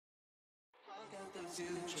Yo,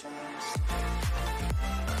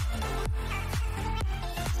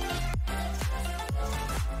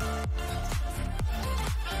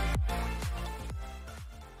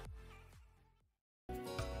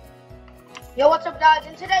 what's up guys?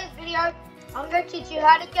 In today's video, I'm going to teach you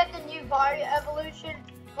how to get the new Vari evolution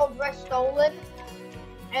called Wresolen.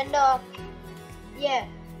 And yeah,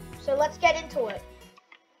 so let's get into it.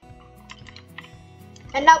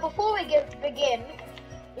 And now before we begin,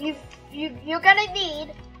 you're gonna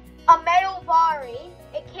need a male Vari.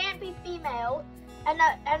 It can't be female, and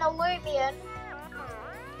a Loomian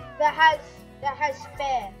that has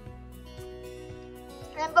spare.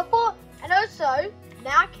 And also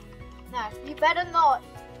now. No, you better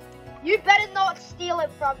not steal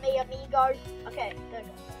it from me, amigo. Okay, there we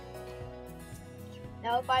go.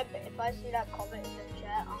 Now if I see that comment in the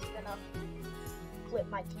chat, I'm gonna flip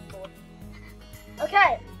my keyboard.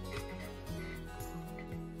 Okay.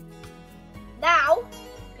 Now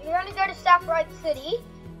you're gonna go to Sapphire City.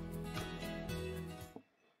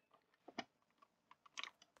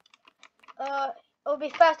 It'll be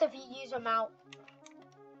fast if you use a mount.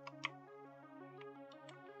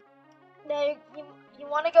 Now you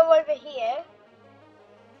want to go over here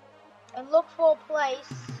and look for a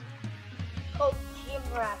place called Gym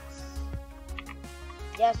Rats.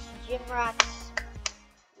 Yes, Gym Rats,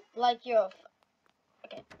 like your.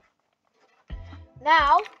 Okay.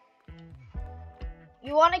 Now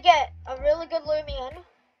you want to get a really good Loomian,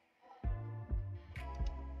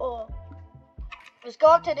 or just go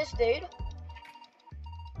up to this dude,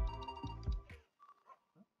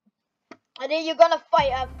 and then you're gonna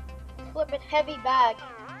fight a flipping heavy bag.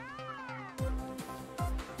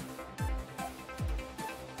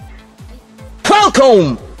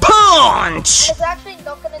 Falcon punch! And it's actually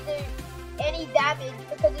not gonna do any damage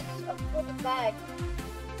because it's a flipping bag.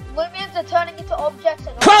 Loomians are turning into objects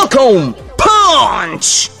and Falcon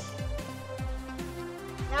punch!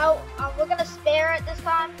 Now we're gonna spare it this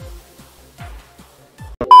time.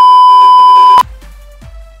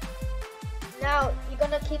 Now you're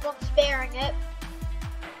gonna keep on sparing it.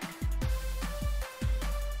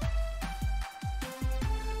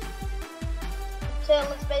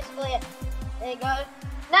 That's basically it. There you go.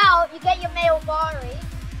 Now you get your male Vari,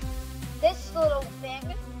 this little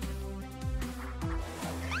thing,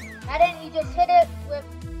 and then you just hit it with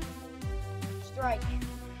strike.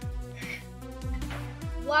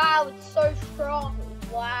 Wow, it's so strong.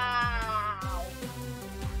 Wow.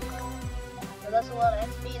 So that's a lot of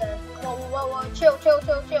XP there. Whoa, whoa, whoa, chill. Stop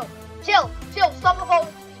the ball.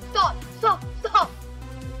 Stop.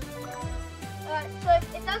 So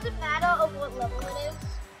it doesn't matter of what level it is.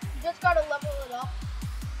 You just gotta level it up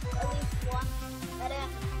at least once, and then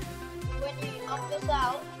when you up this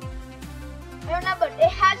out, and remember it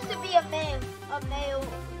has to be a male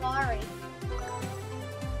Vari.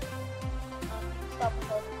 Stop the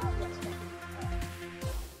ball.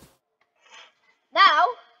 Now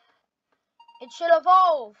it should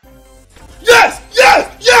evolve. Yes!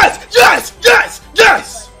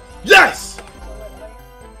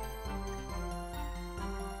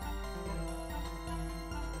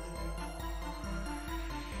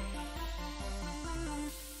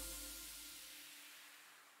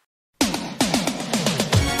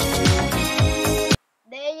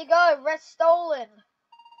 There you go, Wresolen.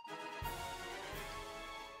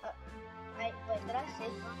 Wait, did I say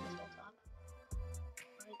one this whole time?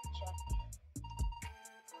 Let me check.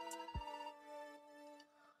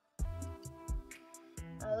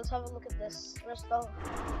 Let's have a look at this. Wresolen.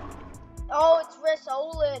 Oh, it's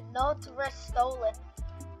Wresolen, not Wresolen.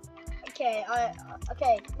 Okay,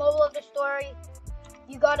 okay. Moral of the story: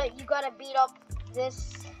 you gotta beat up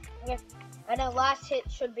this, and the last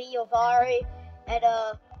hit should be your Vari, and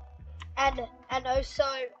also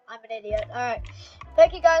I'm an idiot. All right,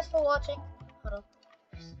 thank you guys for watching. Hold on,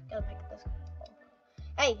 just gotta make this.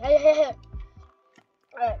 Hey.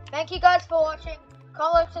 All right, thank you guys for watching.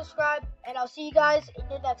 Comment, subscribe, and I'll see you guys in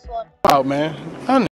the next one. Wow, man.